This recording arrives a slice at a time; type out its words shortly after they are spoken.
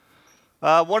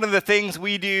One of the things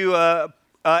we do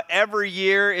every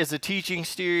year is a teaching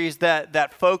series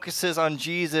that focuses on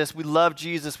Jesus. We love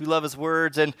Jesus. We love his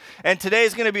words. And today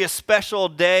is going to be a special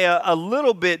day, a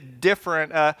little bit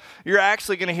different. You're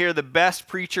actually going to hear the best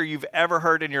preacher you've ever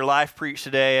heard in your life preach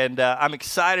today, and I'm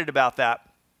excited about that.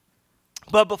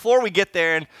 But before we get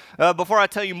there, and before I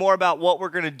tell you more about what we're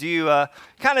going to do,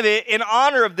 kind of in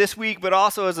honor of this week, but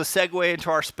also as a segue into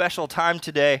our special time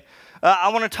today, I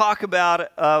want to talk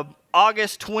about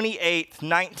August 28th,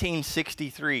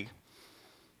 1963.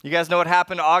 You guys know what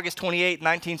happened August 28th,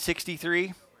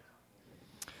 1963?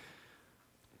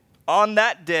 On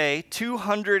that day,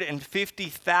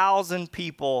 250,000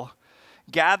 people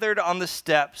gathered on the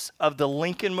steps of the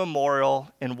Lincoln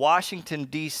Memorial in Washington,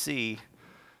 D.C.,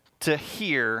 to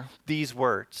hear these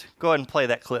words. Go ahead and play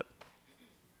that clip.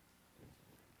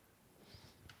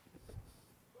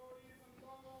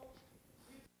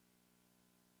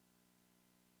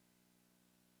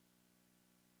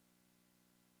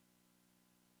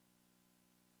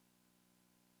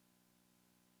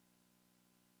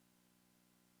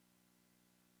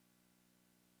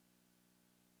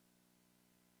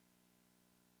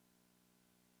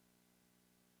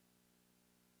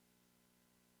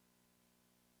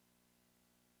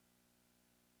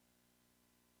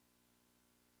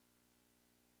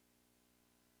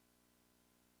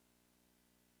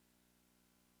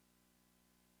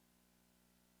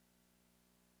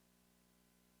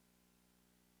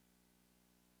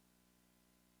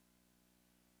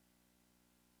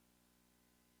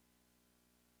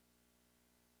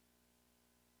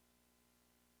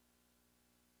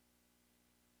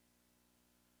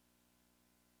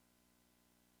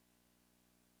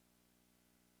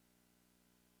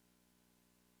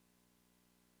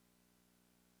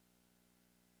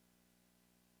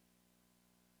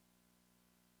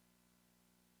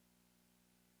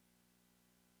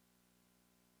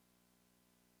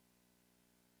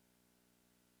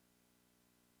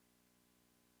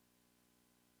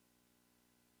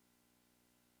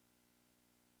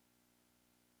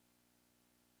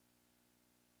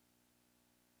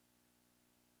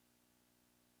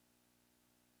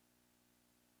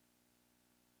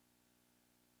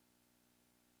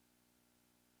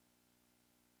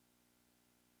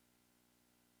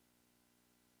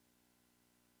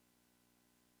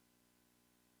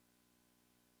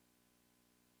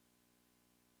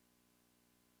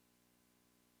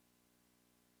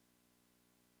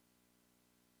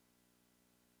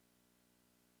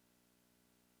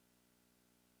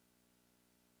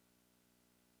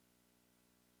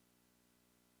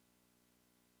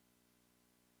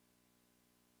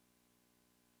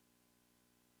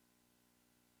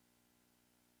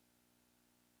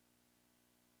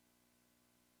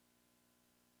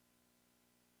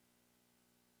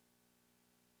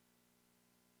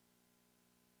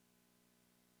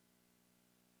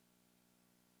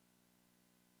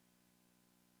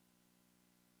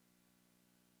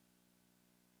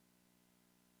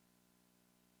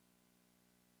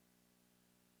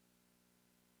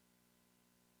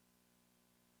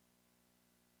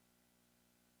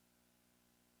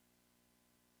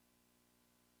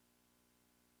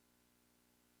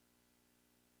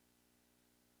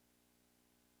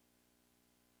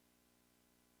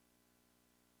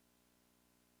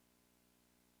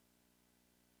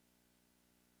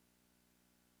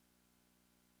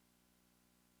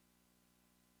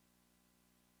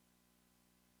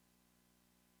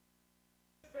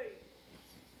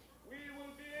 We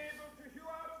will be able to hew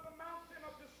out of the mountain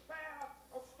of despair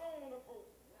a stone of hope.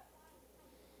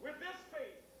 With this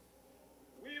faith,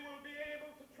 we will be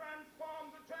able to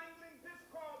transform the jangling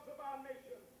discords of our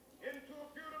nation into a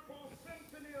beautiful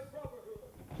symphony of brotherhood.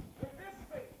 With this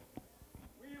faith,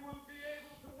 we will be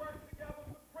able to work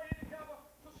together, to pray together,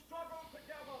 to struggle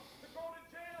together, to go to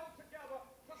jail together,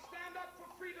 to stand up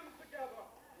for freedom together,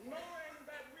 knowing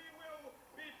that we will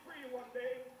be free one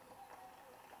day.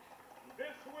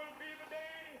 This will be the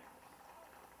day.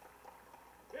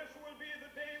 This will be the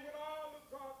day when all of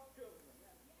God's children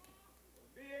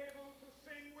will be able to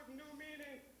sing with new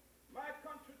meaning, "My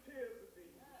country, 'tis of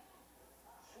thee.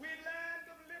 Sweet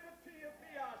land of liberty of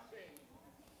thee I sing.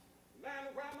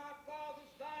 Land where my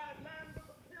fathers died, land of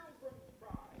the pilgrim's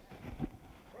pride.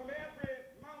 From every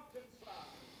mountainside,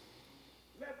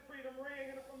 let freedom ring.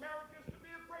 And if America is to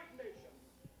be a great nation,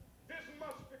 this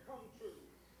must become true.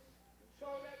 So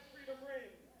let freedom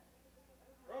ring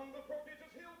from the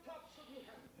prodigious hilltops of New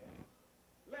Hampshire.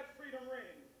 Let freedom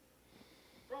ring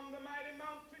from the mighty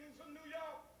mountains of New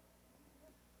York.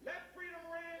 Let freedom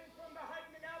ring from the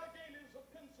heightening Alleghenies of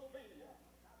Pennsylvania.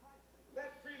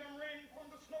 Let freedom ring from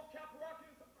the snow-capped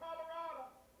Rockies of Colorado.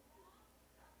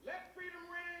 Let freedom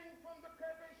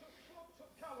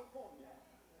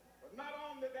But not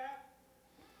only that,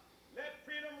 let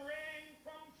freedom reign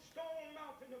from Stone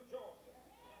Mountain of Georgia.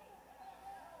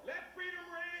 Let freedom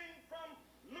reign from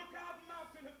Lookout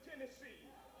Mountain of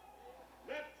Tennessee.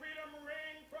 Let freedom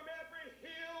reign from every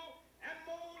hill and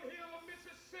molehill of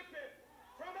Mississippi,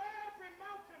 from every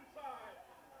mountainside.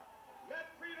 Let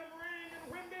freedom reign, and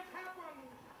when this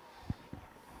happens,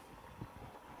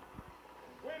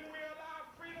 when we allow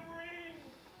freedom reign,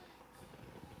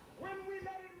 when we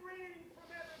let it reign from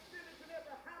every village and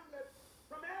every hamlet,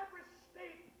 from every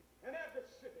state and every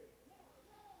city,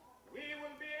 we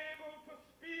will be able to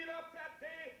speed up that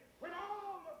day when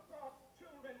all of God's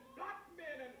children, black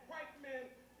men and white men,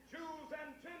 Jews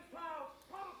and Gentiles,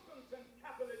 Protestants and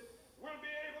Catholics, will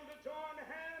be able to join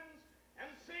hands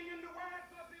and sing in the words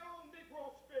of the old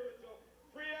Negro spiritual,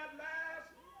 free at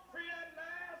last, free at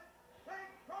last, thank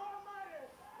God Almighty,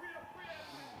 we are free at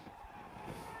last.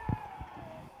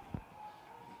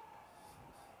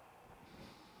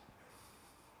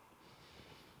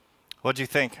 What'd you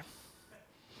think?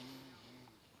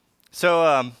 So,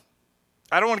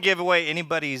 I don't want to give away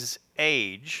anybody's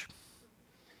age,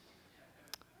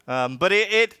 but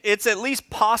it's at least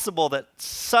possible that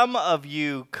some of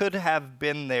you could have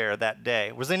been there that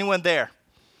day. Was anyone there?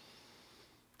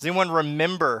 Does anyone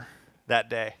remember that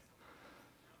day?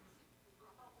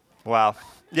 Wow.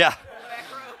 Yeah.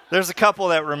 There's a couple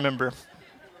that remember.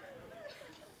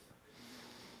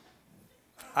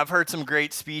 I've heard some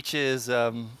great speeches,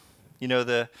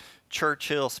 the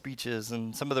Churchill speeches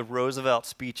and some of the Roosevelt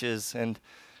speeches and,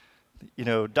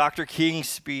 Dr. King's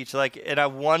speech. And I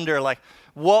wonder,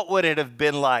 what would it have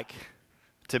been like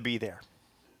to be there?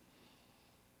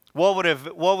 What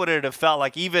would it have felt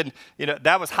like? Even,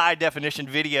 that was high definition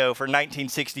video for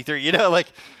 1963,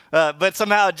 but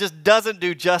somehow it just doesn't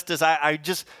do justice. I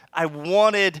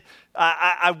want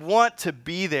to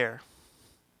be there.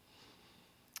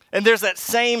 And there's that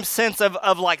same sense of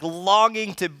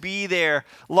longing to be there,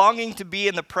 longing to be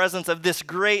in the presence of this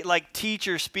great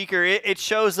teacher, speaker. It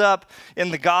shows up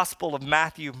in the Gospel of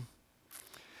Matthew.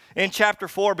 In chapter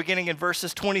 4, beginning in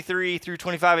verses 23 through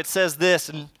 25, it says this,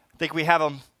 and I think we have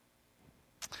them.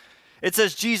 It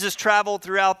says, Jesus traveled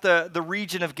throughout the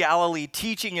region of Galilee,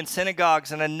 teaching in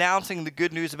synagogues and announcing the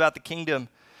good news about the kingdom.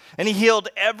 And he healed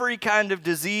every kind of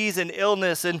disease and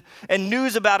illness, and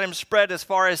news about him spread as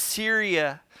far as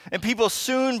Syria. And people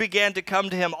soon began to come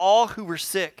to him, all who were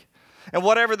sick. And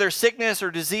whatever their sickness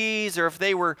or disease, or if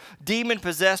they were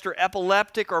demon-possessed or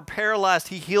epileptic or paralyzed,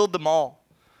 he healed them all.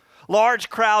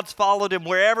 Large crowds followed him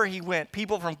wherever he went,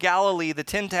 people from Galilee, the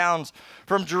 10 towns,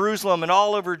 from Jerusalem, and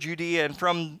all over Judea, and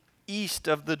from east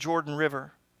of the Jordan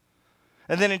River.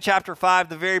 And then in chapter 5,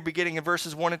 the very beginning of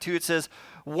verses 1 and 2, it says,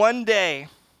 one day,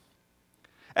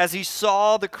 as Jesus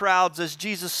saw the crowds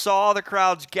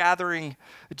gathering,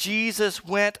 Jesus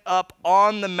went up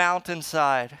on the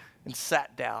mountainside and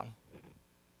sat down.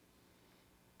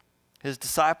 His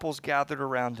disciples gathered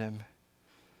around him,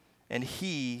 and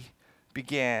he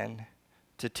began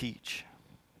to teach.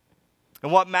 And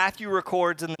what Matthew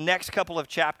records in the next couple of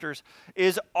chapters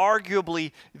is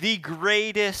arguably the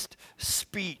greatest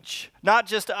speech, not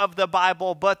just of the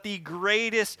Bible, but the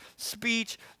greatest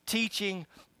speech teaching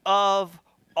of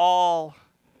all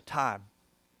time.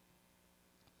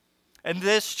 And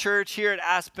this church here at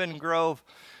Aspen Grove,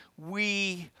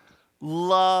 we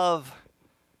love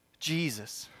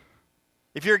Jesus.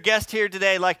 If you're a guest here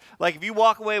today, if you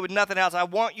walk away with nothing else, I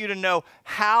want you to know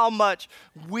how much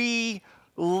we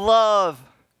love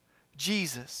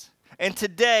Jesus. And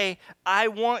today, I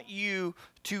want you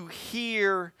to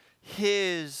hear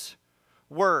his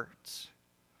words.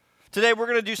 Today, we're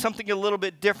going to do something a little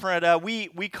bit different.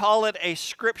 We call it a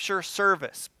scripture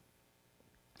service.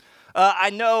 I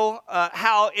know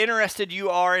how interested you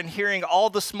are in hearing all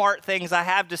the smart things I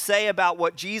have to say about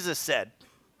what Jesus said.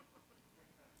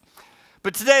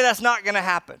 But today, that's not going to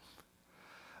happen.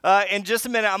 In just a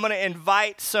minute, I'm going to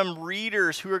invite some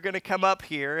readers who are going to come up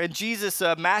here. And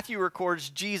Matthew records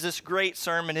Jesus' great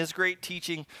sermon, his great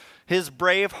teaching, his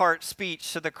brave heart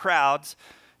speech to the crowds.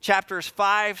 Chapters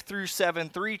 5 through 7,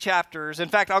 3 chapters. In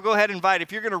fact, I'll go ahead and invite,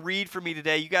 if you're going to read for me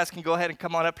today, you guys can go ahead and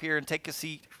come on up here and take a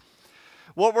seat.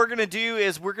 What we're going to do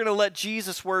is we're going to let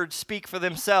Jesus' words speak for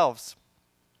themselves.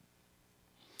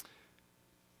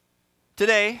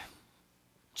 Today,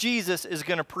 Jesus is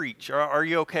going to preach. Are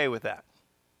you okay with that?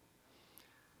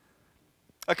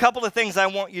 A couple of things I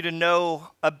want you to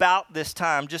know about this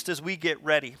time, just as we get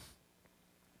ready.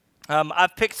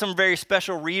 I've picked some very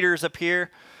special readers up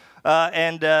here,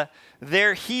 and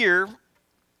they're here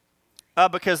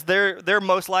because they're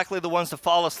most likely the ones to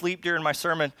fall asleep during my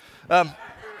sermon.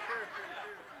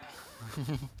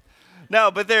 No,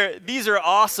 but these are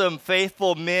awesome,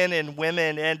 faithful men and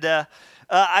women, and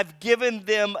I've given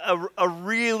them a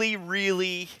really,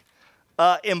 really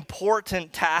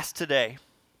important task today.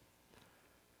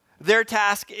 Their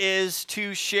task is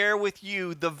to share with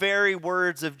you the very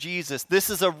words of Jesus. This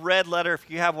is a red letter, if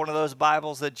you have one of those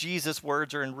Bibles that Jesus'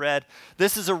 words are in red.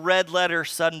 This is a red letter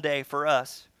Sunday for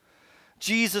us.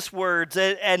 Jesus' words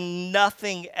and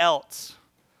nothing else.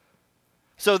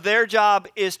 So their job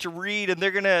is to read, and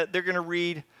they're gonna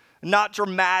read not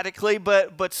dramatically,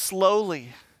 but slowly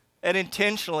and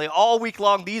intentionally. All week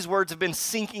long, these words have been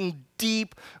sinking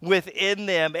deep within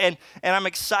them, and I'm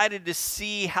excited to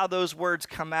see how those words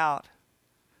come out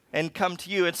and come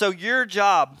to you. And so your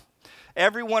job,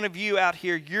 every one of you out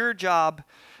here, your job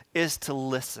is to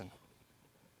listen.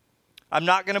 I'm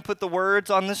not going to put the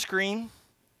words on the screen.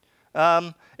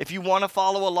 If you want to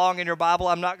follow along in your Bible,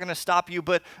 I'm not going to stop you,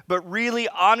 but really,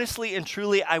 honestly and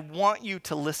truly, I want you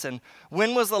to listen.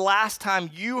 When was the last time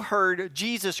you heard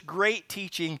Jesus' great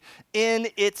teaching in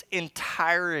its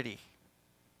entirety?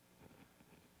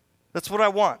 That's what I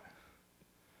want.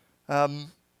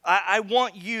 I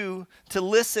want you to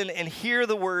listen and hear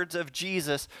the words of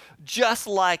Jesus just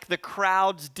like the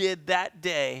crowds did that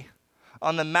day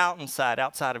on the mountainside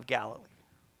outside of Galilee.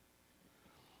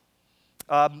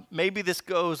 Maybe this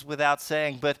goes without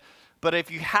saying, but if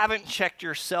you haven't checked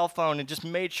your cell phone and just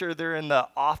made sure they're in the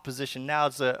off position, now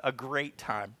is a great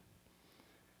time.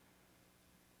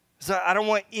 So I don't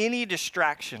want any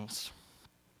distractions.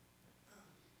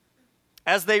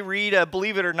 As they read,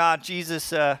 believe it or not,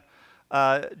 Jesus'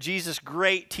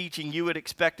 great teaching, you would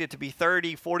expect it to be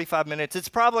 30, 45 minutes. It's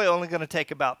probably only going to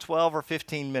take about 12 or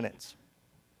 15 minutes.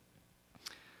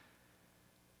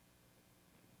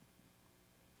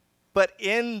 But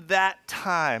in that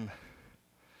time,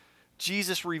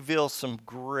 Jesus reveals some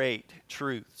great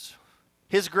truths.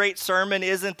 His great sermon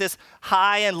isn't this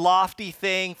high and lofty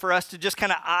thing for us to just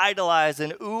kind of idolize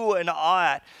and ooh and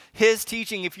ah at. His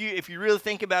teaching, if you really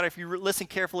think about it, if you listen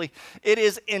carefully, it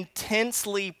is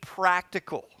intensely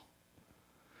practical.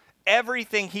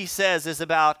 Everything he says is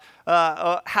about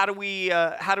how do we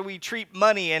treat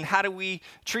money, and how do we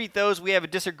treat those we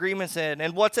have disagreements in,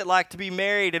 and what's it like to be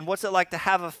married, and what's it like to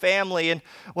have a family, and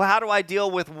well, how do I deal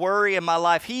with worry in my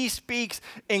life? He speaks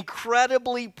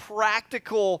incredibly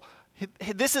practical.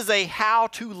 This is a how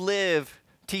to live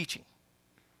teaching.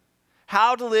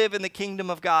 How to live in the kingdom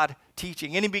of God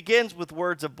teaching. And he begins with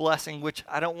words of blessing, which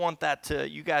I don't want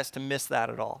you guys to miss that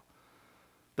at all.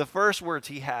 The first words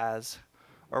he has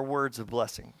are words of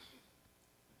blessing.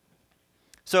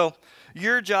 So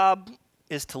your job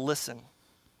is to listen,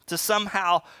 to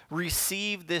somehow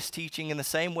receive this teaching in the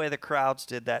same way the crowds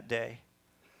did that day.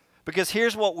 Because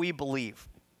here's what we believe.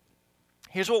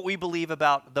 Here's what we believe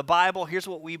about the Bible. Here's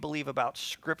what we believe about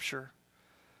Scripture.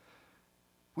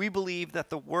 We believe that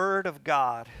the Word of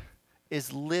God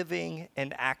is living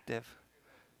and active.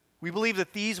 We believe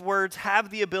that these words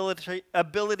have the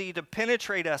ability to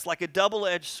penetrate us like a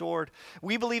double-edged sword.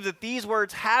 We believe that these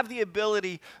words have the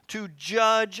ability to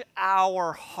judge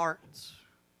our hearts.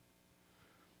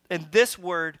 And this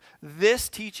word, this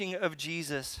teaching of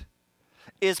Jesus,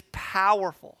 is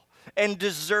powerful and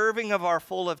deserving of our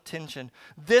full attention.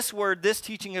 This word, this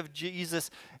teaching of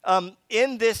Jesus,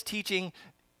 in this teaching,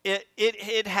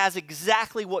 it has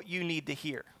exactly what you need to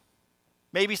hear.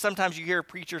 Maybe sometimes you hear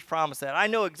preachers promise that. I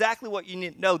know exactly what you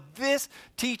need. No, this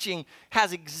teaching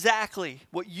has exactly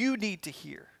what you need to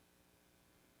hear.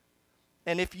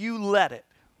 And if you let it,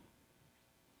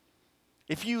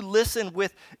 if you listen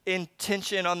with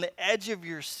intention on the edge of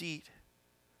your seat,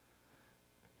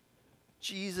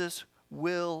 Jesus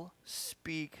will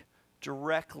speak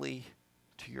directly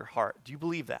to your heart. Do you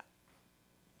believe that?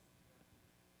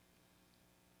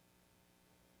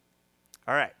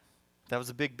 All right. That was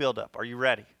a big buildup. Are you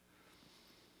ready?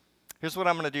 Here's what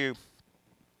I'm going to do.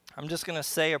 I'm just going to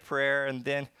say a prayer, and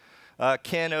then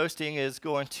Ken Osting is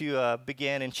going to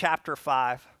begin in chapter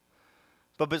 5.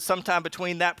 But sometime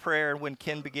between that prayer and when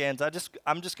Ken begins,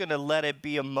 I'm just going to let it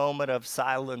be a moment of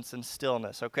silence and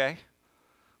stillness, okay?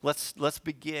 Let's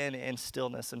begin in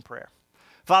stillness and prayer.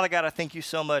 Father God, I thank you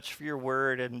so much for your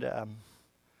word, and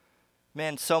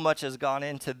man, so much has gone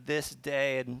into this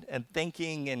day and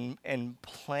thinking and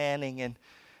planning.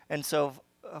 And so,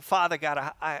 Father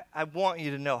God, I want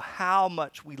you to know how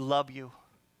much we love you.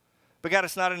 But God,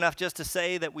 it's not enough just to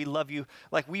say that we love you.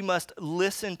 Like, we must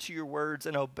listen to your words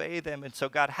and obey them. And so,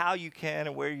 God, how you can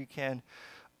and where you can,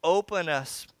 open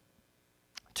us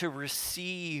to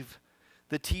receive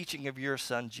the teaching of your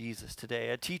son, Jesus, today.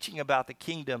 A teaching about the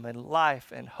kingdom and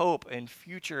life and hope and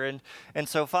future. And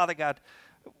so, Father God,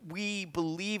 We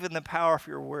believe in the power of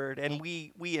your word, and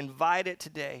we invite it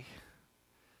today.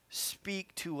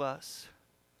 Speak to us.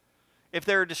 If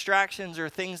there are distractions or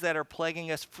things that are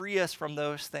plaguing us, free us from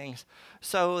those things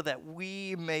so that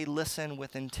we may listen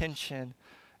with intention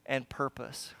and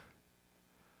purpose.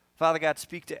 Father God,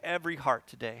 speak to every heart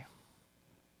today.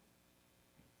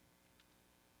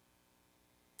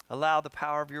 Allow the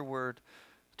power of your word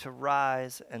to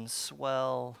rise and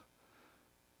swell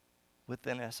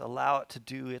within us. Allow it to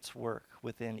do its work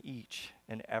within each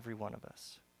and every one of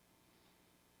us.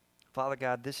 Father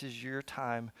God, this is your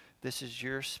time. This is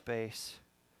your space.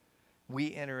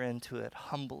 We enter into it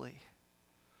humbly.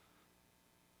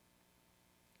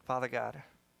 Father God,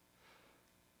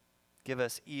 give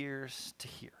us ears to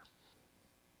hear.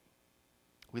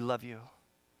 We love you.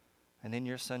 And in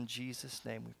your Son, Jesus'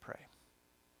 name, we pray.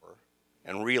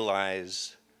 And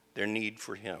realize their need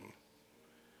for him.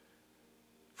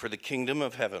 For the kingdom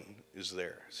of heaven is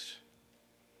theirs.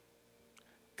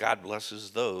 God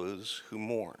blesses those who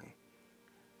mourn,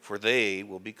 for they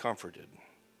will be comforted.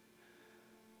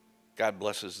 God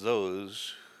blesses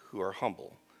those who are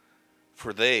humble,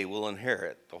 for they will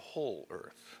inherit the whole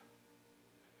earth.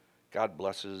 God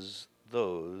blesses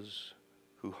those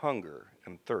who hunger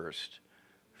and thirst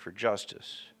for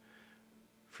justice,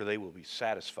 for they will be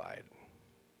satisfied.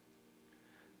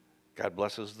 God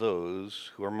blesses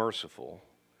those who are merciful,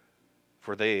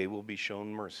 for they will be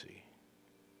shown mercy.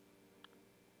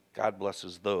 God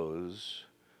blesses those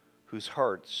whose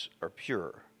hearts are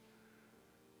pure,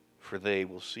 for they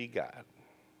will see God.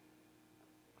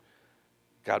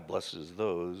 God blesses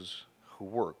those who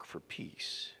work for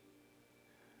peace,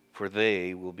 for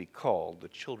they will be called the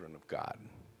children of God.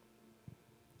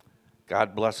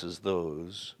 God blesses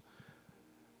those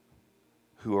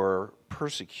who are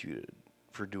persecuted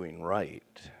for doing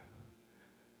right,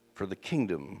 for the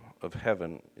kingdom of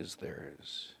heaven is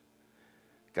theirs.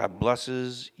 God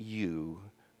blesses you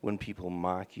when people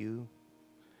mock you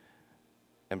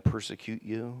and persecute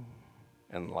you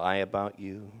and lie about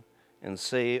you and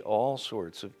say all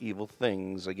sorts of evil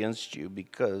things against you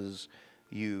because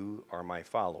you are my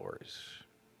followers.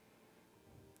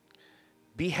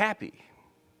 Be happy.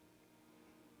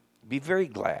 Be very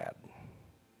glad,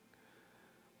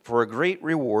 for a great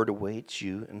reward awaits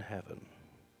you in heaven.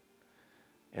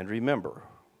 And remember,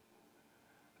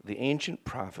 the ancient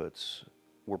prophets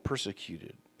were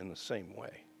persecuted in the same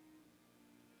way.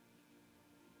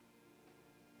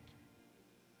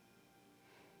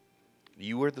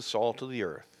 You are the salt of the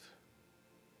earth.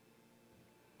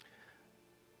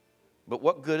 But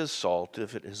what good is salt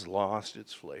if it has lost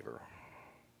its flavor?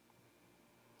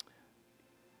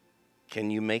 Can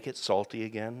you make it salty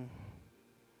again?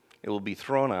 It will be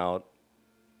thrown out,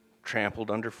 trampled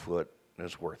underfoot, and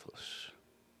is worthless.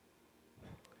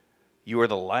 You are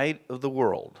the light of the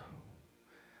world,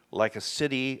 like a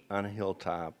city on a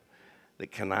hilltop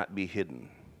that cannot be hidden.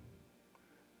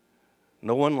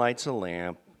 No one lights a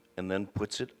lamp and then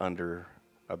puts it under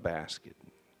a basket.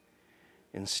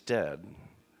 Instead,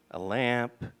 a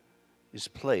lamp is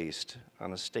placed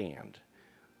on a stand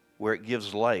where it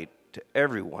gives light to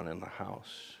everyone in the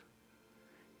house.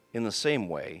 In the same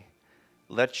way,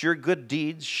 let your good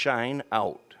deeds shine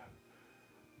out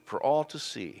for all to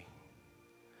see,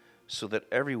 so that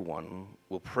everyone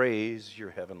will praise your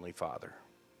heavenly Father.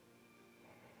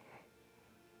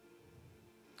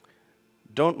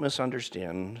 Don't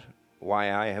misunderstand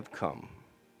why I have come.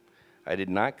 I did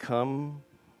not come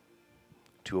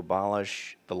to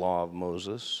abolish the law of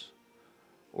Moses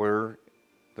or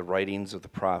the writings of the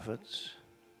prophets.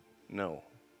 No.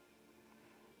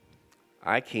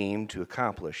 I came to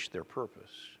accomplish their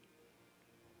purpose.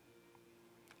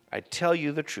 I tell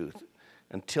you the truth,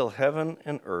 until heaven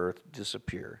and earth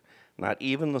disappear, not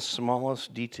even the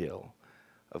smallest detail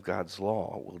of God's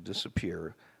law will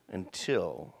disappear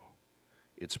until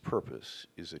its purpose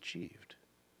is achieved.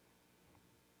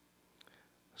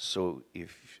 So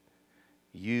if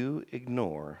you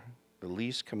ignore the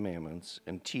least commandments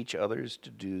and teach others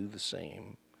to do the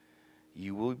same,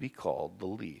 you will be called the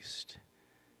least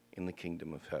in the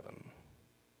kingdom of heaven.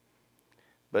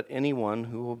 But anyone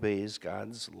who obeys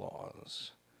God's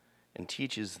laws and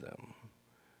teaches them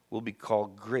will be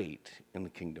called great in the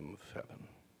kingdom of heaven.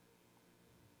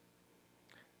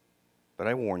 But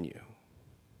I warn you,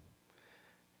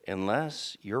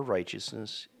 unless your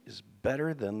righteousness is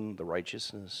better than the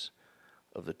righteousness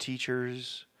of the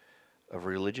teachers of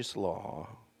religious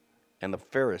law and the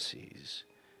Pharisees,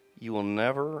 you will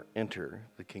never enter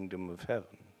the kingdom of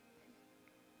heaven.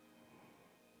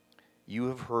 You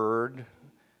have heard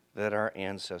that our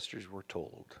ancestors were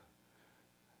told,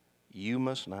 "You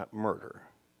must not murder."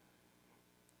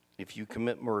 If you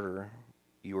commit murder,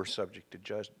 you are subject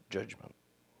to judgment.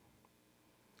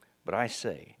 But I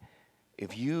say,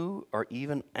 if you are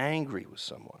even angry with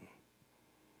someone,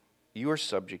 you are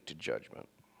subject to judgment.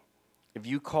 If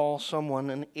you call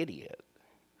someone an idiot,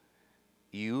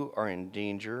 you are in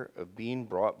danger of being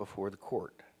brought before the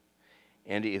court.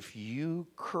 And if you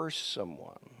curse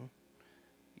someone,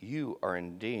 you are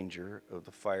in danger of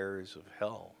the fires of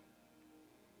hell.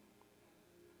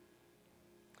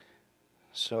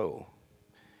 So,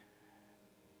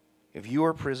 if you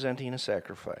are presenting a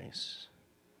sacrifice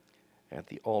at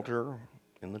the altar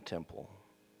in the temple,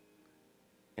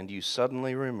 and you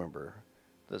suddenly remember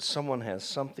that someone has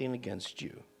something against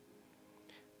you,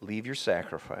 leave your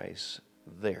sacrifice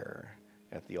there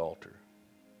at the altar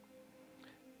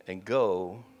and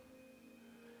go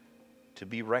to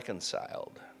be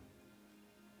reconciled.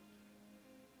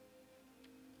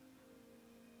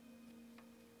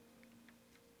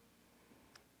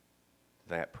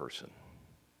 That person.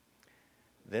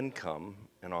 Then come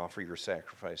and offer your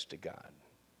sacrifice to God.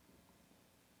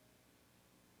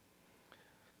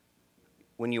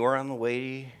 When you are on the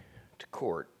way to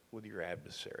court with your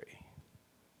adversary,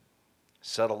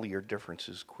 settle your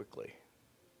differences quickly.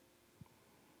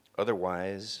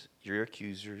 Otherwise, your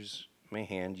accusers may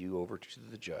hand you over to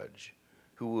the judge,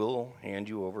 who will hand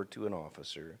you over to an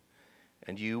officer,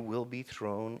 and you will be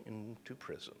thrown into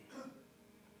prison.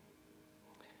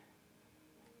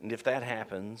 And if that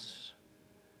happens,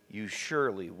 you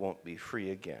surely won't be free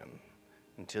again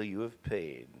until you have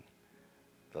paid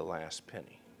the last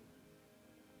penny.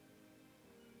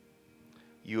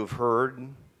 You have heard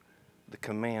the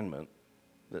commandment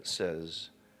that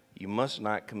says, you must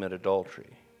not commit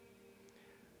adultery.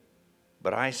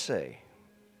 But I say,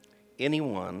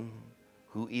 anyone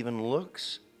who even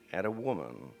looks at a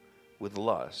woman with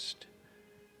lust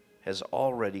has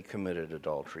already committed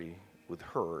adultery with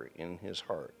her in his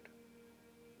heart.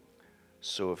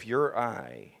 So if your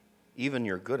eye, even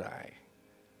your good eye,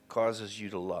 causes you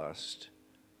to lust,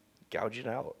 gouge it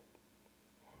out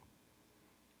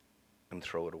and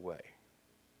throw it away.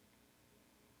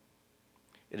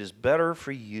 It is better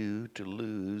for you to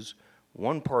lose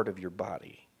one part of your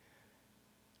body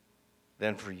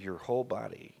than for your whole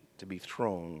body to be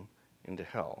thrown into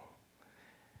hell.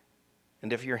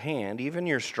 And if your hand, even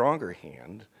your stronger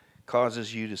hand,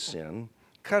 causes you to sin,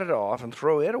 cut it off and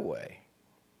throw it away.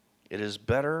 It is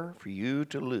better for you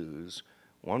to lose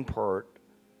one part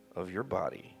of your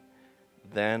body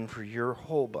than for your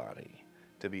whole body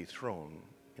to be thrown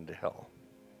into hell.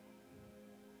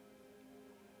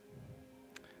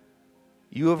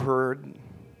 You have heard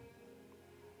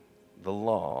the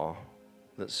law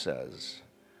that says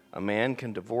a man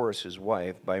can divorce his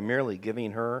wife by merely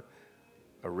giving her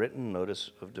a written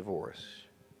notice of divorce.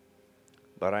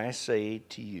 But I say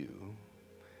to you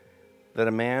that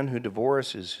a man who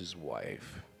divorces his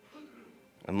wife,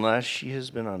 unless she has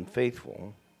been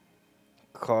unfaithful,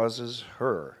 causes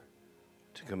her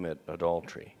to commit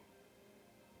adultery.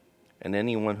 And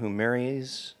anyone who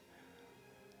marries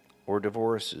or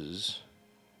divorces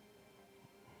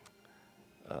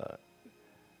a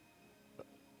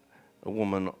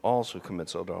woman also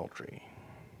commits adultery.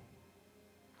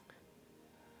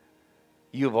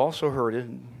 You have also heard it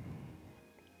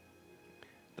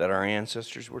that our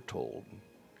ancestors were told,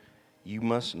 you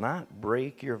must not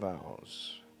break your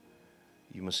vows.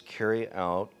 You must carry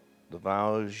out the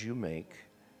vows you make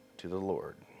to the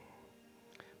Lord.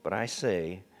 But I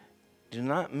say, do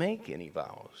not make any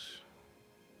vows.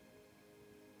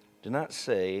 Do not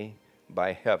say,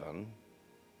 by heaven,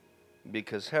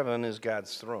 because heaven is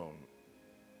God's throne.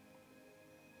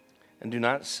 And do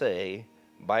not say,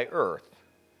 by earth,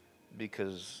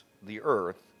 because the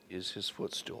earth is his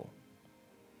footstool.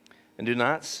 And do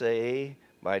not say,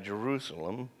 by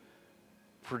Jerusalem,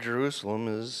 for Jerusalem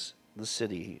is the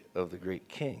city of the great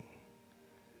king.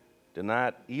 Do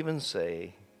not even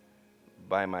say,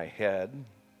 by my head,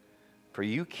 for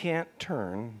you can't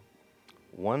turn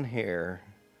one hair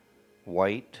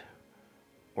white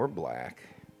or black.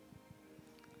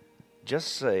 Just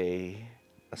say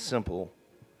a simple,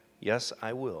 yes,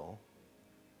 I will,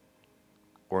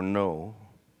 or no,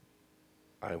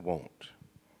 I won't.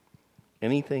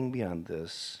 Anything beyond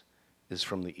this is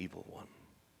from the evil one.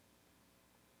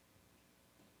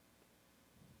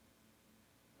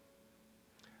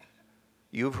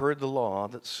 You have heard the law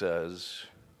that says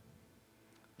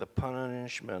the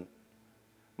punishment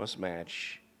must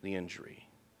match the injury,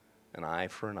 an eye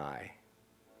for an eye,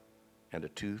 and a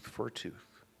tooth for a tooth.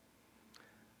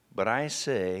 But I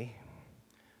say,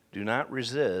 do not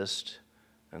resist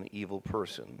an evil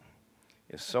person.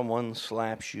 If someone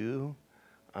slaps you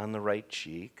on the right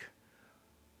cheek,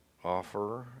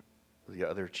 offer the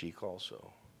other cheek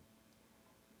also.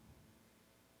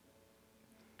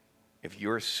 If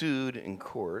you are sued in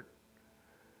court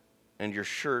and your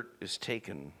shirt is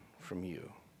taken from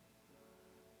you,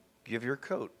 give your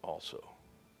coat also.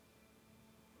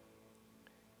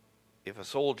 If a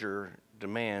soldier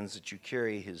demands that you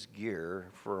carry his gear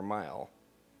for a mile,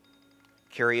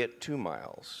 carry it 2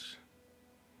 miles.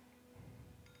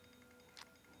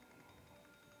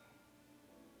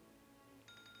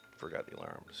 Forgot the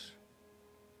alarms.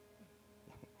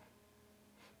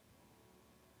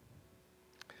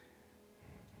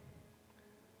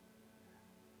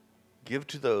 Give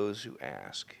to those who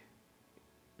ask,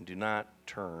 and do not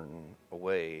turn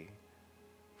away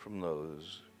from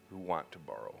those who want to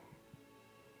borrow.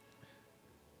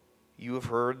 You have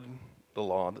heard the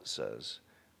law that says,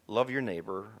 love your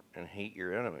neighbor and hate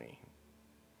your enemy.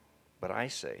 But I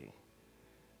say,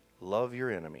 love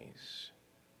your enemies.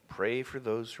 Pray for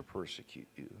those who persecute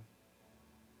you.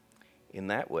 In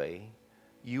that way,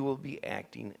 you will be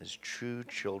acting as true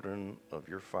children of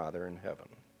your Father in heaven.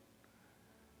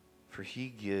 For he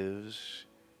gives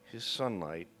his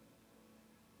sunlight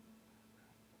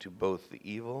to both the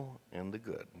evil and the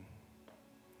good.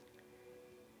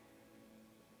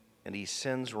 And he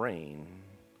sends rain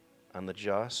on the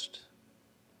just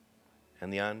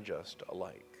and the unjust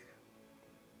alike.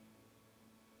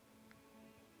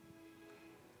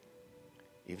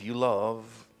 If you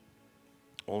love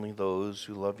only those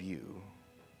who love you,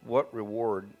 what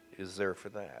reward is there for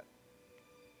that?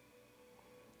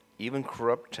 Even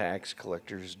corrupt tax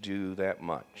collectors do that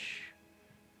much.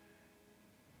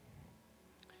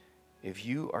 If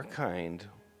you are kind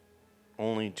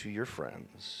only to your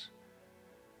friends,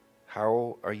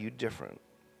 how are you different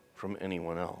from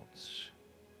anyone else?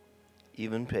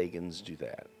 Even pagans do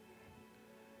that.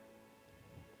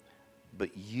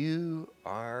 But you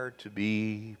are to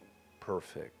be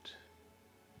perfect,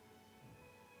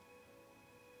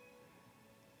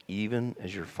 even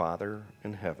as your Father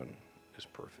in heaven is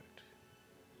perfect.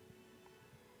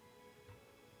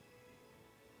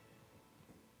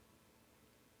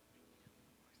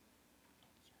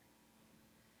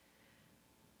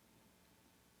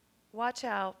 Watch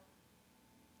out.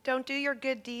 Don't do your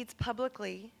good deeds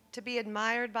publicly to be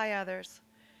admired by others,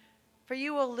 for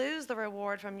you will lose the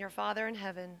reward from your Father in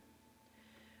heaven.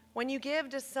 When you give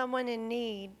to someone in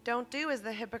need, don't do as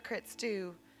the hypocrites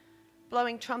do,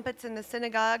 blowing trumpets in the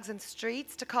synagogues and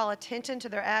streets to call attention to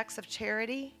their acts of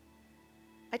charity.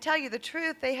 I tell you the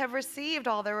truth, they have received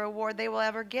all the reward they will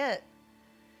ever get.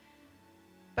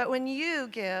 But when you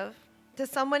give to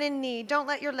someone in need, don't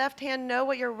let your left hand know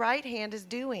what your right hand is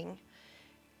doing.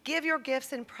 Give your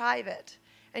gifts in private,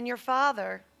 and your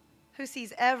Father, who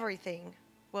sees everything,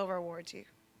 will reward you.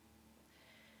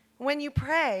 When you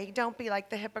pray, don't be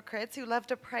like the hypocrites who love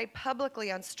to pray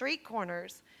publicly on street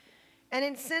corners and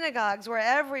in synagogues where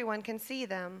everyone can see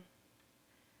them.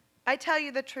 I tell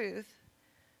you the truth,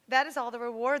 that is all the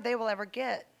reward they will ever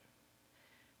get.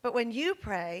 But when you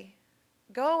pray,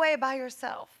 go away by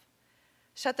yourself,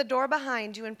 shut the door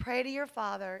behind you, and pray to your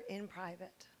Father in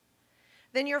private.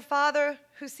 Then your Father,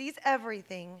 who sees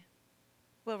everything,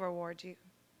 will reward you.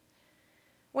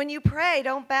 When you pray,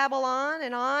 don't babble on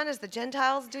and on as the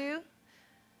Gentiles do.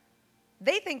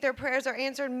 They think their prayers are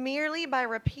answered merely by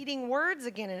repeating words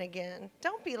again and again.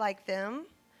 Don't be like them,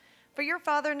 for your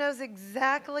Father knows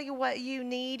exactly what you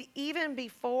need even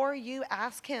before you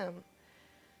ask him.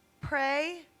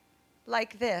 Pray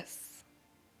like this: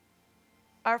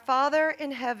 Our Father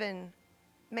in heaven,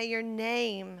 may your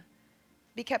name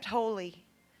be kept holy.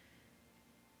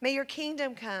 May your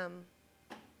kingdom come.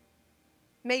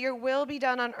 May your will be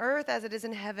done on earth as it is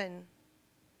in heaven.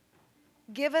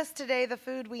 Give us today the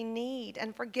food we need,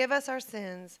 and forgive us our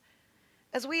sins,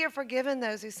 as we have forgiven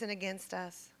those who sin against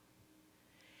us.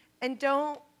 And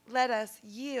don't let us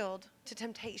yield to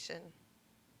temptation,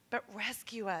 but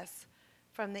rescue us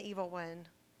from the evil one.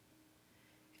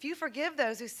 If you forgive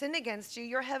those who sin against you,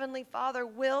 your heavenly Father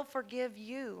will forgive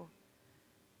you.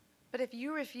 But if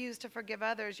you refuse to forgive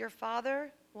others, your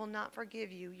Father will not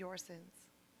forgive you your sins.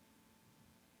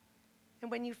 And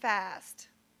when you fast,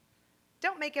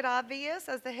 don't make it obvious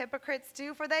as the hypocrites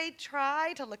do, for they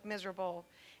try to look miserable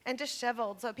and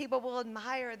disheveled so people will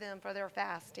admire them for their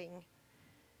fasting.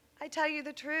 I tell you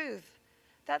the truth,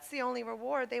 that's the only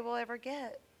reward they will ever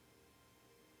get.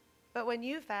 But when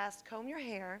you fast, comb your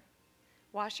hair,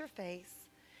 wash your face,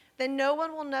 then no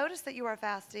one will notice that you are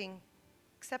fasting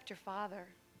except your Father,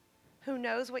 who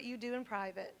knows what you do in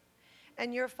private,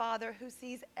 and your Father, who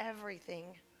sees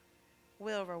everything,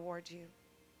 will reward you.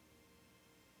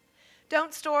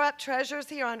 Don't store up treasures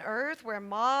here on earth where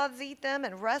moths eat them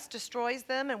and rust destroys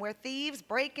them and where thieves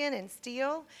break in and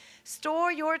steal.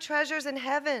 Store your treasures in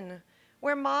heaven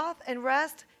where moth and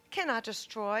rust cannot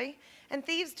destroy and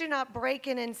thieves do not break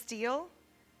in and steal.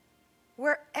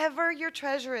 Wherever your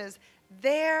treasure is,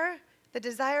 there the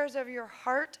desires of your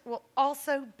heart will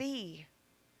also be.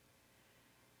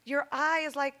 Your eye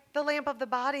is like the lamp of the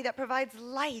body that provides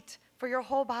light for your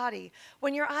whole body.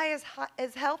 When your eye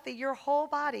is healthy, your whole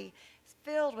body is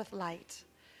filled with light.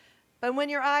 But when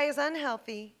your eye is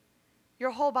unhealthy,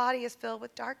 your whole body is filled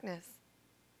with darkness.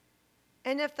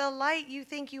 And if the light you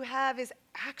think you have is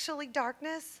actually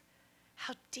darkness,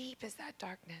 how deep is that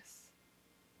darkness?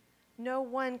 No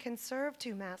one can serve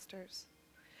two masters.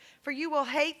 For you will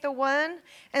hate the one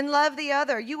and love the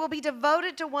other. You will be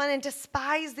devoted to one and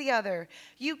despise the other.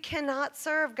 You cannot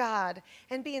serve God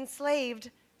and be enslaved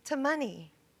to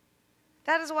money.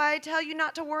 That is why I tell you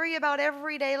not to worry about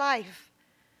everyday life,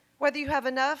 whether you have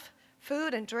enough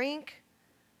food and drink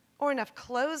or enough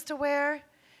clothes to wear.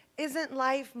 Isn't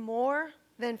life more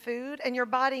than food and your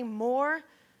body more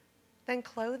than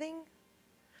clothing?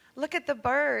 Look at the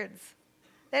birds.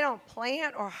 They don't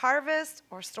plant or harvest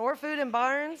or store food in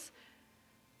barns,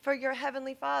 for your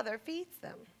heavenly Father feeds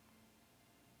them.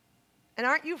 And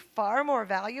aren't you far more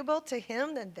valuable to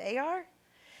him than they are?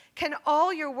 Can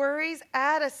all your worries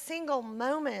add a single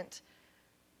moment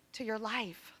to your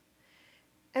life?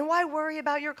 And why worry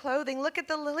about your clothing? Look at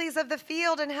the lilies of the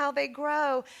field and how they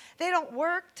grow. They don't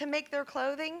work to make their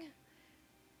clothing.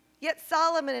 Yet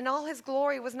Solomon in all his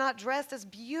glory was not dressed as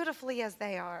beautifully as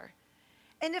they are.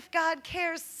 And if God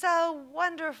cares so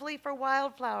wonderfully for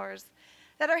wildflowers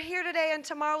that are here today and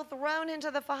tomorrow thrown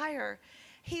into the fire,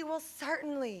 he will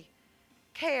certainly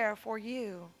care for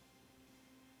you.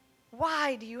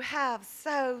 Why do you have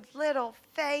so little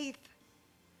faith?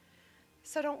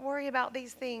 So don't worry about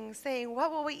these things, saying,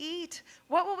 what will we eat?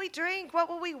 What will we drink? What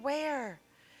will we wear?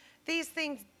 These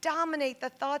things dominate the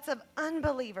thoughts of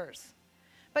unbelievers.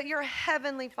 But your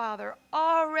heavenly Father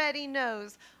already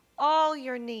knows all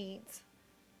your needs.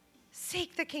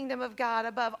 Seek the kingdom of God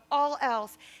above all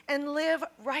else and live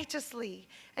righteously,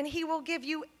 and he will give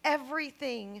you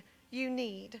everything you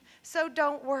need. So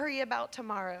don't worry about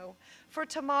tomorrow, for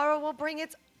tomorrow will bring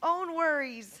its own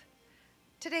worries.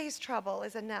 Today's trouble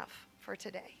is enough for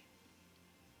today.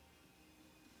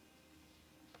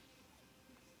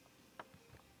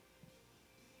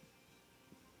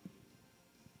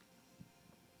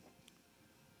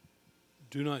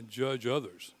 Do not judge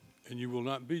others, and you will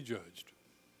not be judged.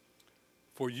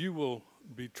 For you will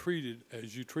be treated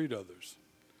as you treat others.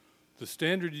 The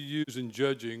standard you use in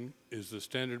judging is the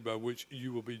standard by which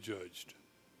you will be judged.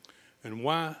 And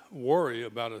why worry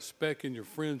about a speck in your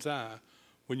friend's eye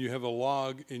when you have a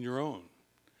log in your own?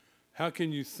 How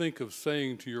can you think of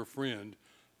saying to your friend,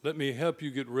 let me help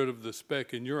you get rid of the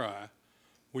speck in your eye,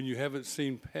 when you haven't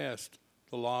seen past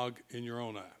the log in your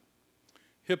own eye?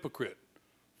 Hypocrite,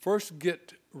 first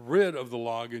get rid of the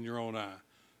log in your own eye.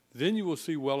 Then you will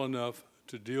see well enough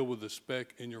to deal with the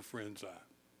speck in your friend's eye.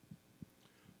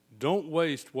 Don't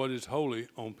waste what is holy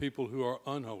on people who are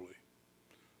unholy.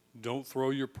 Don't throw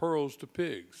your pearls to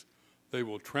pigs. They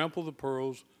will trample the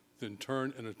pearls, then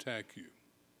turn and attack you.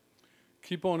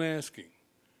 Keep on asking,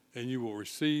 and you will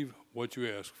receive what you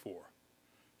ask for.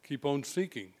 Keep on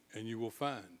seeking, and you will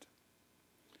find.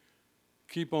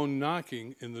 Keep on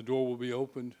knocking, and the door will be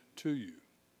opened to you.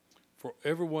 For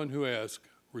everyone who asks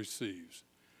receives.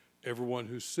 Everyone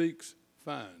who seeks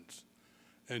finds.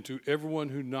 And to everyone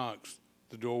who knocks,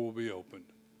 the door will be opened.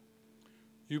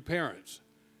 You parents,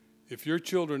 if your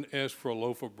children ask for a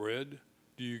loaf of bread,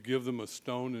 do you give them a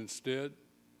stone instead?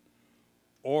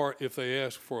 Or if they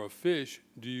ask for a fish,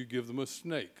 do you give them a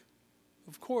snake?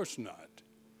 Of course not.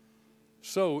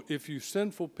 So if you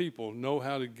sinful people know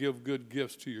how to give good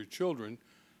gifts to your children,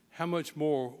 how much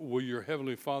more will your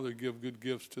heavenly Father give good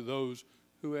gifts to those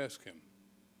who ask him?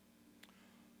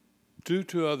 Do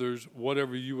to others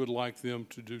whatever you would like them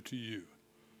to do to you.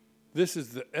 This is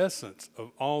the essence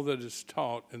of all that is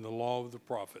taught in the law of the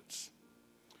prophets.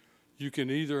 You can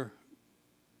enter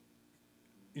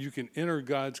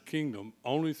God's kingdom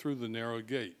only through the narrow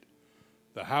gate.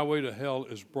 The highway to hell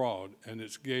is broad, and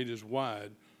its gate is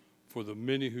wide for the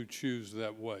many who choose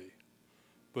that way.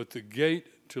 But the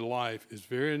gate to life is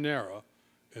very narrow,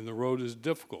 and the road is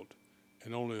difficult,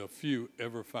 and only a few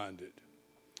ever find it.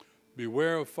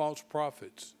 Beware of false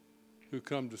prophets who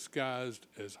come disguised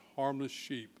as harmless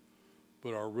sheep,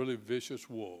 but are really vicious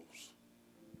wolves.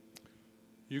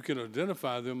 You can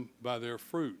identify them by their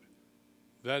fruit,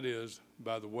 that is,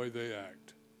 by the way they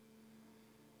act.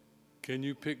 Can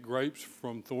you pick grapes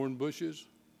from thorn bushes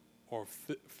or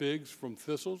figs from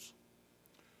thistles?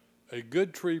 A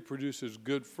good tree produces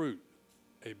good fruit.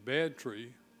 A bad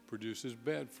tree produces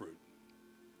bad fruit.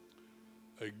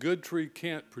 A good tree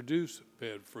can't produce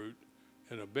bad fruit,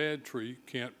 and a bad tree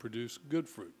can't produce good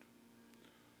fruit.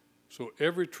 So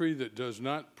every tree that does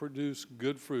not produce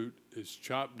good fruit is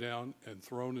chopped down and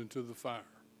thrown into the fire.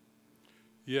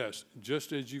 Yes,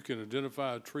 just as you can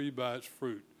identify a tree by its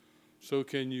fruit, so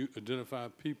can you identify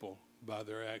people by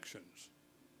their actions.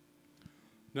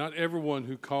 Not everyone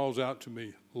who calls out to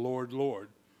me, Lord, Lord,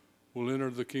 will enter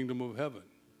the kingdom of heaven.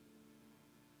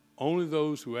 Only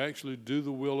those who actually do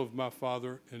the will of my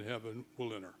Father in heaven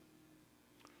will enter.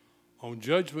 On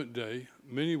Judgment Day,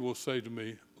 many will say to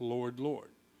me, Lord, Lord,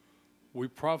 we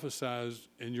prophesied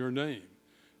in your name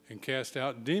and cast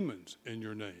out demons in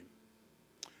your name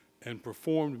and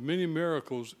performed many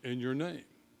miracles in your name.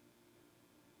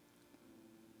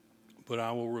 But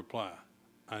I will reply,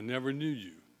 I never knew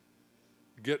you.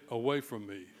 Get away from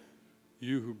me,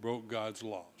 you who broke God's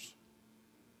laws.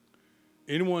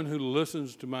 Anyone who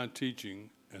listens to my teaching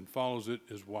and follows it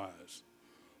is wise,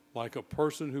 like a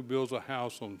person who builds a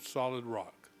house on solid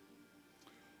rock.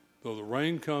 Though the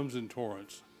rain comes in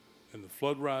torrents, and the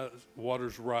flood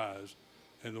waters rise,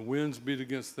 and the winds beat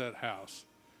against that house,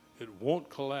 it won't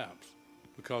collapse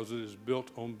because it is built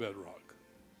on bedrock.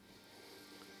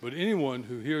 But anyone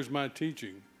who hears my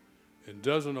teaching and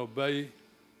doesn't obey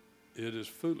it is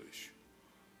foolish,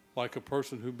 like a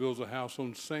person who builds a house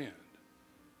on sand.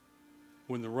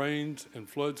 When the rains and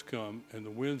floods come and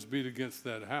the winds beat against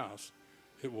that house,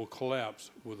 it will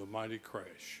collapse with a mighty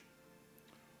crash.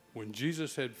 When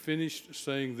Jesus had finished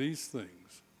saying these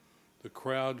things, the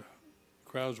crowds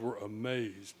were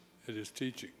amazed at his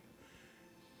teaching,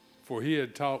 for he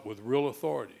had taught with real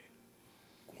authority,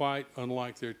 quite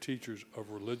unlike their teachers of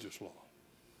religious law.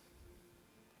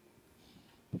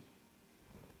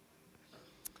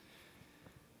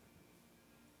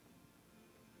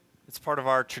 It's part of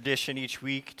our tradition each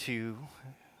week to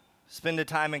spend a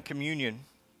time in communion.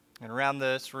 And around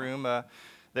this room,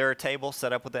 there are tables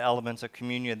set up with the elements of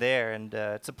communion there. And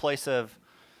it's a place of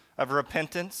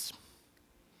repentance.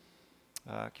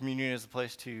 Communion is a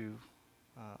place to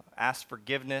ask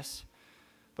forgiveness,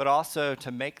 but also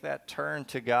to make that turn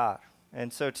to God.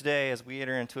 And so today, as we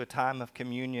enter into a time of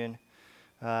communion,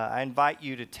 I invite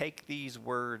you to take these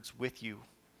words with you.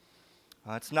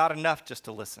 It's not enough just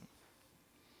to listen.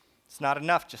 It's not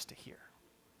enough just to hear.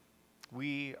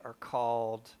 We are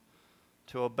called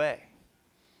to obey.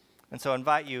 And so I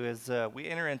invite you as we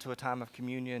enter into a time of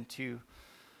communion to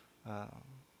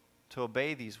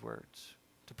obey these words,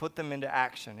 to put them into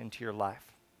action into your life.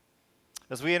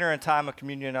 As we enter a time of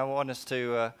communion, I want us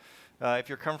to, if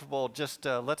you're comfortable, just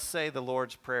let's say the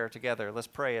Lord's Prayer together. Let's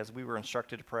pray as we were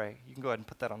instructed to pray. You can go ahead and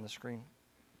put that on the screen.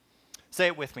 Say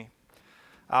it with me.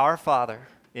 Our Father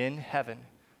in heaven,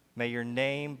 may your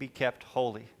name be kept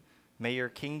holy. May your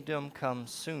kingdom come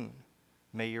soon.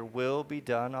 May your will be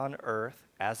done on earth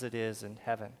as it is in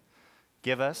heaven.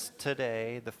 Give us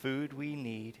today the food we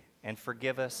need, and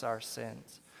forgive us our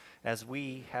sins, as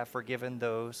we have forgiven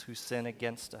those who sin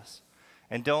against us.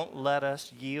 And don't let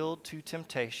us yield to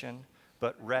temptation,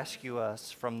 but rescue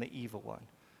us from the evil one.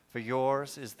 For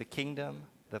yours is the kingdom,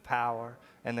 the power,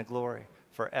 and the glory,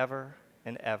 forever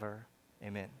and ever.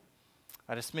 Amen.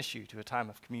 I dismiss you to a time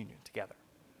of communion together.